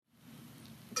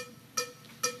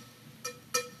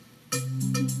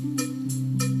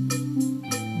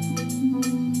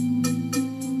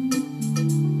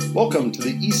Welcome to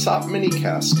the ESOP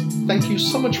Minicast. Thank you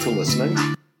so much for listening.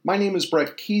 My name is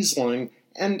Brett Kiesling,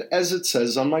 and as it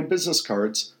says on my business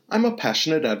cards, I'm a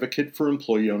passionate advocate for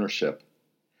employee ownership.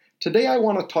 Today I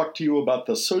want to talk to you about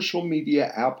the social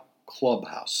media app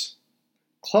Clubhouse.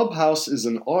 Clubhouse is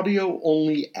an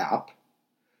audio-only app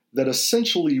that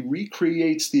essentially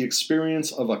recreates the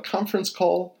experience of a conference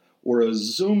call or a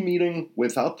Zoom meeting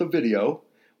without the video,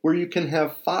 where you can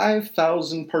have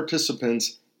 5,000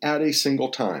 participants at a single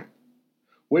time.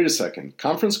 Wait a second,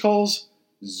 conference calls?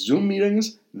 Zoom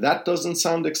meetings? That doesn't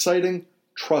sound exciting?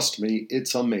 Trust me,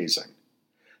 it's amazing.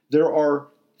 There are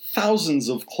thousands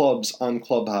of clubs on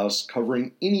Clubhouse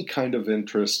covering any kind of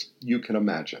interest you can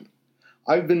imagine.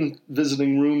 I've been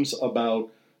visiting rooms about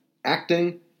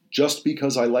acting just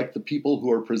because I like the people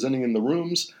who are presenting in the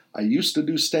rooms. I used to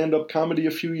do stand-up comedy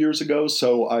a few years ago,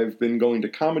 so I've been going to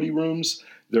comedy rooms.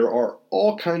 There are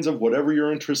all kinds of whatever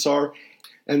your interests are,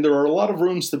 and there are a lot of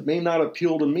rooms that may not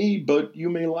appeal to me, but you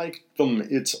may like them.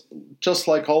 It's just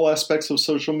like all aspects of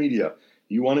social media.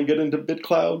 You want to get into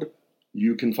BitCloud?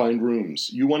 You can find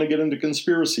rooms. You want to get into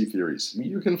conspiracy theories?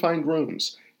 You can find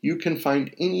rooms. You can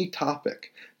find any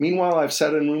topic. Meanwhile, I've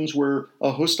sat in rooms where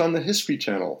a host on the History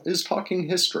Channel is talking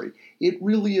history. It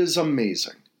really is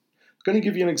amazing. I'm going to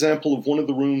give you an example of one of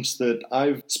the rooms that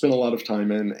I've spent a lot of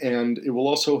time in, and it will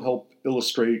also help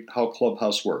illustrate how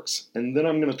Clubhouse works. And then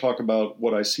I'm going to talk about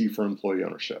what I see for employee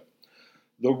ownership.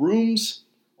 The rooms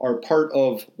are part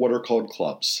of what are called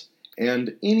clubs,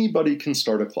 and anybody can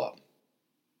start a club.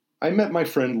 I met my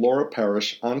friend Laura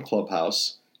Parrish on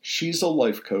Clubhouse. She's a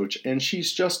life coach, and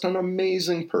she's just an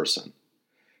amazing person.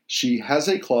 She has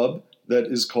a club that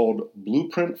is called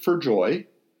Blueprint for Joy,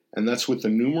 and that's with the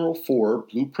numeral 4,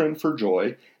 Blueprint for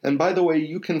Joy. And by the way,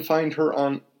 you can find her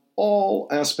on all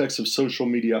aspects of social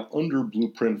media under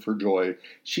Blueprint for Joy.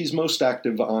 She's most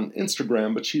active on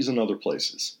Instagram, but she's in other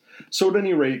places. So at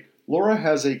any rate, Laura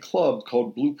has a club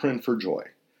called Blueprint for Joy.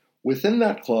 Within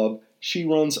that club, she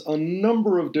runs a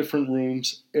number of different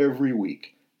rooms every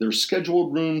week. They're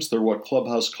scheduled rooms, they're what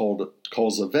Clubhouse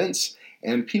calls events,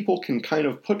 and people can kind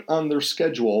of put on their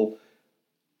schedule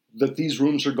that these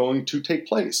rooms are going to take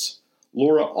place.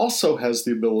 Laura also has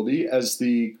the ability, as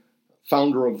the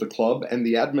founder of the club and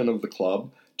the admin of the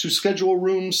club, to schedule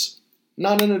rooms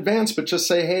not in advance, but just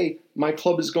say, hey, my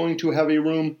club is going to have a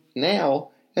room now,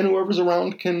 and whoever's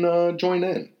around can join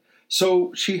in.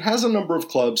 So she has a number of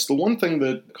clubs. The one thing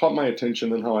that caught my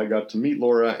attention and how I got to meet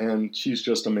Laura, and she's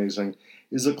just amazing,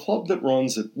 is a club that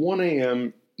runs at 1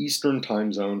 a.m. Eastern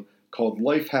Time Zone called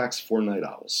Life Hacks for Night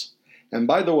Owls. And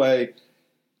by the way,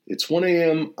 it's 1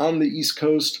 a.m. on the East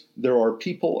Coast. There are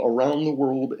people around the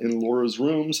world in Laura's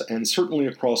rooms, and certainly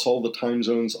across all the time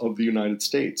zones of the United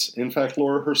States. In fact,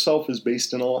 Laura herself is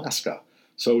based in Alaska.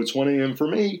 So it's 1 a.m. for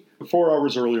me, 4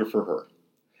 hours earlier for her.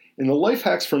 In the Life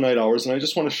Hacks for Night Hours, and I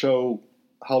just want to show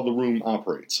how the room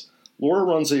operates, Laura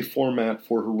runs a format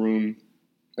for her room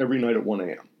every night at 1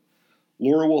 a.m.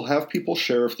 Laura will have people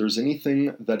share if there's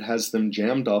anything that has them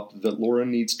jammed up that Laura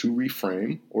needs to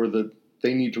reframe, or that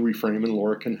they need to reframe and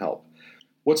Laura can help.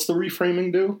 What's the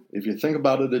reframing do? If you think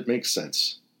about it, it makes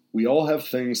sense. We all have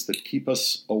things that keep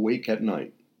us awake at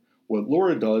night. What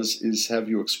Laura does is have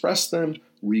you express them,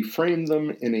 reframe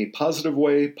them in a positive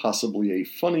way, possibly a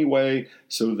funny way,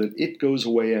 so that it goes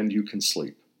away and you can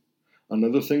sleep.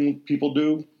 Another thing people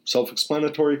do,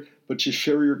 self-explanatory, but you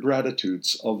share your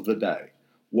gratitudes of the day.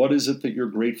 What is it that you're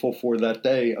grateful for that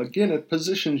day? Again, it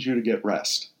positions you to get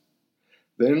rest.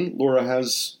 Then Laura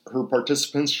has her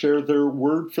participants share their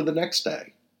word for the next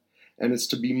day. And it's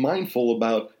to be mindful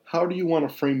about how do you want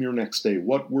to frame your next day?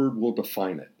 What word will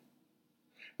define it?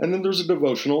 And then there's a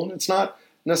devotional, and it's not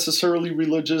necessarily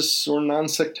religious or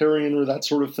non-sectarian or that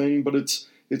sort of thing, but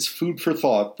it's food for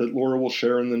thought that Laura will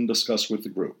share and then discuss with the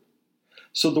group.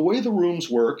 So the way the rooms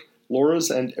work,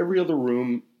 Laura's and every other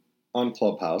room on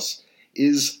Clubhouse,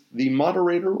 is the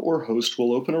moderator or host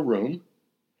will open a room,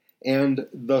 and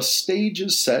the stage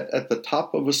is set at the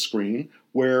top of a screen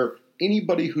where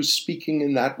anybody who's speaking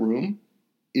in that room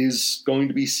is going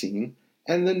to be seen.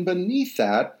 And then beneath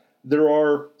that, there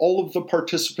are all of the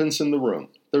participants in the room.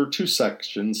 There are two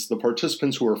sections, the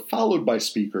participants who are followed by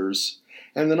speakers,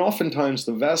 and then oftentimes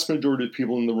the vast majority of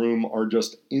people in the room are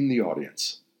just in the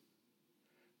audience.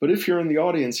 But if you're in the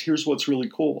audience, here's what's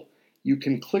really cool. You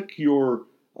can click your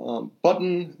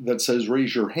button that says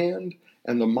raise your hand,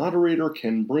 and the moderator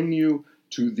can bring you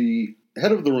to the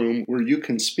head of the room where you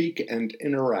can speak and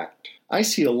interact. I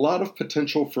see a lot of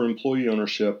potential for employee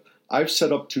ownership. I've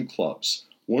set up 2 clubs.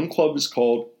 One club is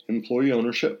called Employee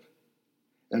Ownership.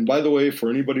 And by the way, for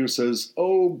anybody who says,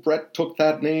 oh, Brett took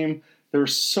that name,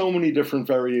 there's so many different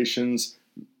variations.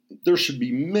 There should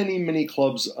be many, many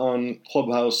clubs on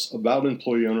Clubhouse about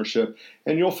employee ownership,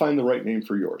 and you'll find the right name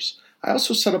for yours. I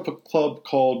also set up a club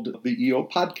called the EO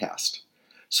Podcast.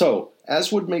 So,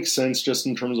 as would make sense just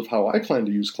in terms of how I plan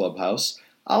to use Clubhouse,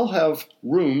 I'll have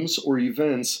rooms or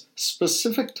events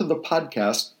specific to the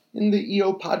podcast in the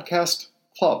EO Podcast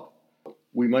Club.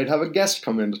 We might have a guest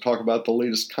come in to talk about the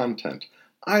latest content.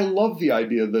 I love the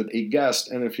idea that a guest,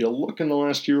 and if you look in the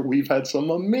last year, we've had some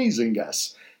amazing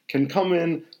guests, can come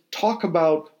in, talk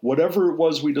about whatever it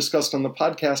was we discussed on the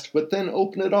podcast, but then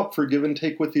open it up for give and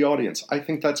take with the audience. I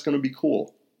think that's going to be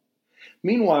cool.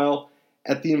 Meanwhile,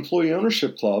 at the Employee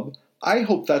Ownership Club, I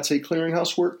hope that's a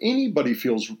clearinghouse where anybody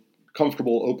feels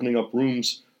comfortable opening up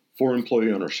rooms for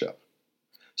employee ownership.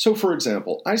 So, for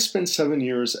example, I spent 7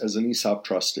 years as an ESOP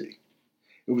trustee.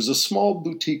 It was a small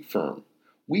boutique firm.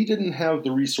 We didn't have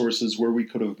the resources where we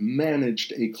could have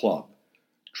managed a club.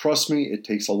 Trust me, it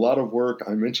takes a lot of work.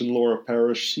 I mentioned Laura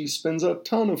Parrish. She spends a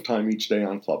ton of time each day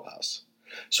on Clubhouse.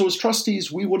 So as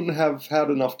trustees, we wouldn't have had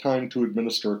enough time to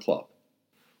administer a club.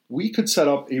 We could set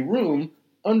up a room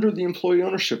under the Employee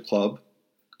Ownership Club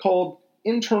called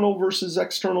Internal versus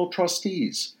External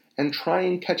Trustees and try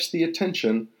and catch the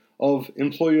attention of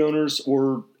employee owners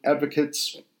or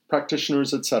advocates,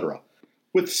 practitioners, etc.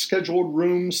 With scheduled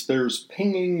rooms, there's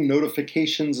pinging,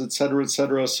 notifications,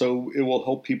 etc., so it will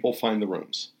help people find the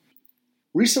rooms.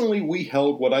 Recently, we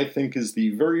held what I think is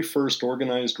the very first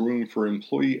organized room for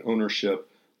employee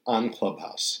ownership on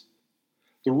Clubhouse.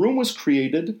 The room was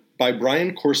created by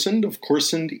Brian Corsand of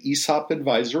Corsand ESOP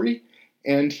Advisory,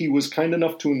 and he was kind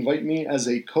enough to invite me as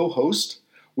a co-host.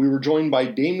 We were joined by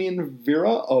Damian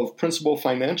Vera of Principal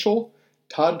Financial,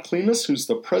 Todd Klimas, who's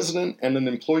the president and an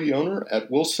employee owner at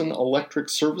Wilson Electric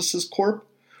Services Corp.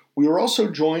 We were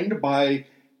also joined by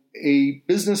a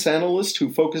business analyst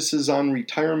who focuses on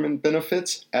retirement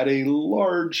benefits at a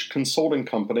large consulting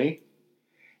company,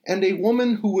 and a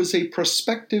woman who was a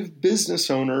prospective business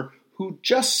owner who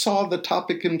just saw the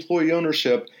topic employee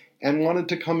ownership and wanted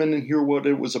to come in and hear what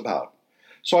it was about.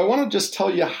 So I want to just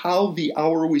tell you how the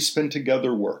hour we spent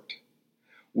together worked.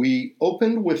 We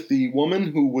opened with the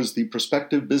woman who was the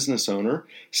prospective business owner,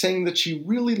 saying that she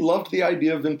really loved the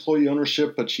idea of employee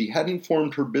ownership, but she hadn't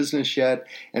formed her business yet,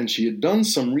 and she had done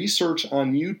some research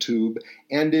on YouTube,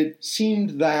 and it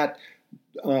seemed that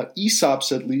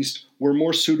ESOPs, at least, were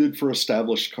more suited for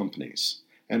established companies.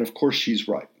 And of course, she's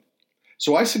right.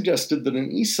 So I suggested that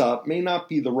an ESOP may not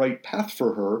be the right path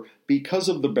for her because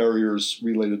of the barriers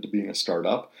related to being a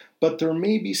startup, but there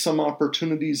may be some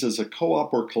opportunities as a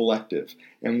co-op or collective.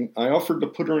 And I offered to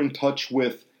put her in touch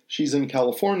with, she's in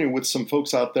California, with some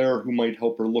folks out there who might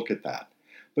help her look at that.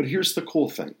 But here's the cool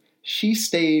thing. She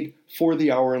stayed for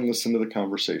the hour and listened to the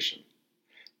conversation.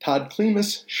 Todd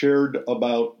Klimas shared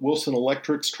about Wilson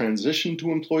Electric's transition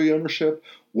to employee ownership,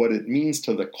 what it means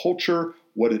to the culture,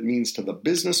 what it means to the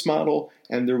business model,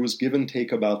 and there was give and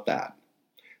take about that.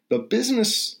 The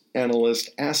business analyst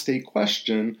asked a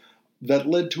question that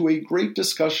led to a great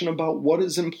discussion about what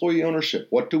is employee ownership?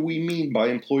 What do we mean by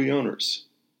employee owners?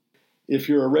 If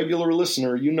you're a regular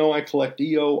listener, you know I collect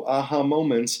EO aha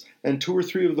moments, and 2 or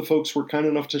 3 of the folks were kind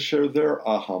enough to share their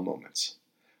aha moments.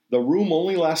 The room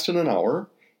only lasted an hour.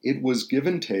 It was give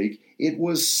and take. It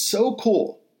was so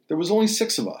cool. There was only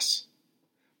 6 of us.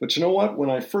 But you know what?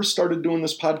 When I first started doing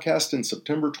this podcast in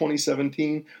September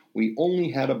 2017, we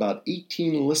only had about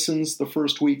 18 listens the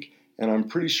first week, and I'm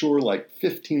pretty sure like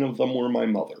 15 of them were my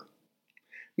mother.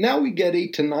 Now we get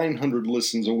 800 to 900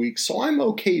 listens a week, so I'm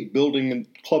okay building a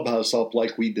Clubhouse up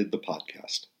like we did the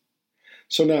podcast.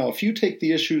 So now, if you take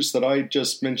the issues that I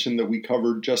just mentioned that we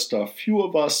covered, just a few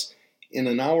of us in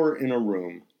an hour in a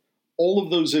room, all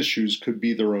of those issues could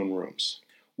be their own rooms.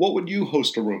 What would you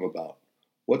host a room about?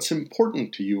 What's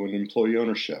important to you in employee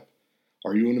ownership?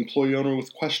 Are you an employee owner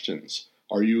with questions?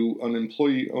 Are you an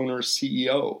employee owner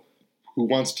CEO who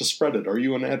wants to spread it? Are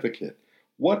you an advocate?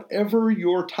 Whatever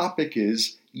your topic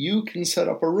is, you can set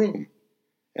up a room.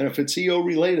 And if it's EO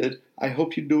related, I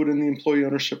hope you do it in the Employee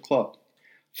Ownership Club.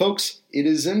 Folks, it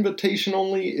is invitation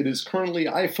only. It is currently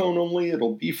iPhone only.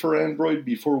 It'll be for Android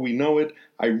before we know it.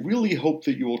 I really hope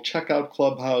that you will check out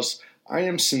Clubhouse. I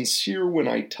am sincere when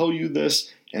I tell you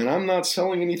this, and I'm not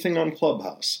selling anything on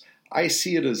Clubhouse. I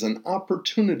see it as an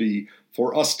opportunity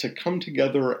for us to come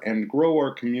together and grow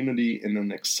our community in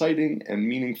an exciting and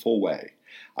meaningful way.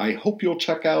 I hope you'll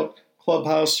check out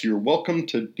Clubhouse. You're welcome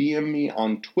to DM me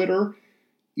on Twitter,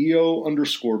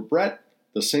 EO_Brett,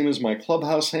 the same as my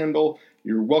Clubhouse handle.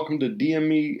 You're welcome to DM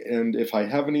me, and if I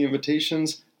have any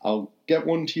invitations, I'll get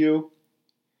one to you.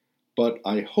 But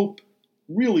I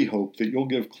really hope that you'll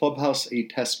give Clubhouse a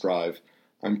test drive.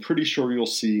 I'm pretty sure you'll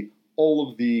see all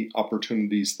of the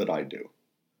opportunities that I do.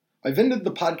 I've ended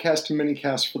the podcast and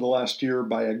minicast for the last year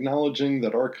by acknowledging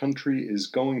that our country is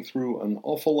going through an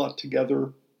awful lot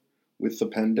together with the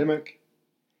pandemic,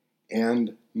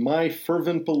 and my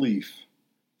fervent belief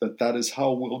that that is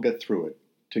how we'll get through it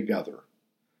together.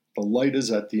 The light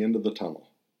is at the end of the tunnel.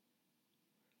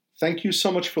 Thank you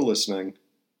so much for listening.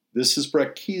 This is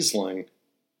Brett Kiesling.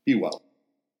 Be well.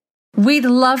 We'd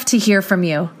love to hear from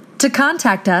you. To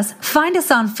contact us, find us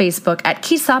on Facebook at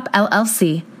Keysop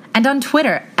LLC and on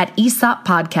Twitter at ESOP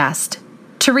Podcast.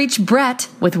 To reach Brett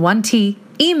with one T,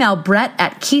 email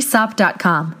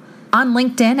brett@keysop.com, on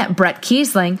LinkedIn at Brett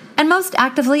Kiesling, and most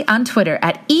actively on Twitter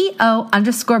at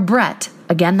EO_Brett.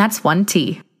 Again, that's one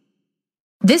T.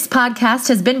 This podcast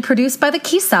has been produced by the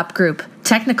Keysop Group.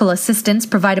 Technical assistance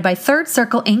provided by Third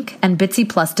Circle Inc. and Bitsy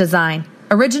Plus Design.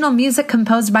 Original music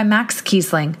composed by Max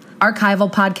Kiesling.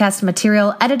 Archival podcast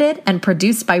material edited and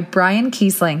produced by Brian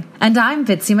Kiesling. And I'm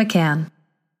Bitsy McCann.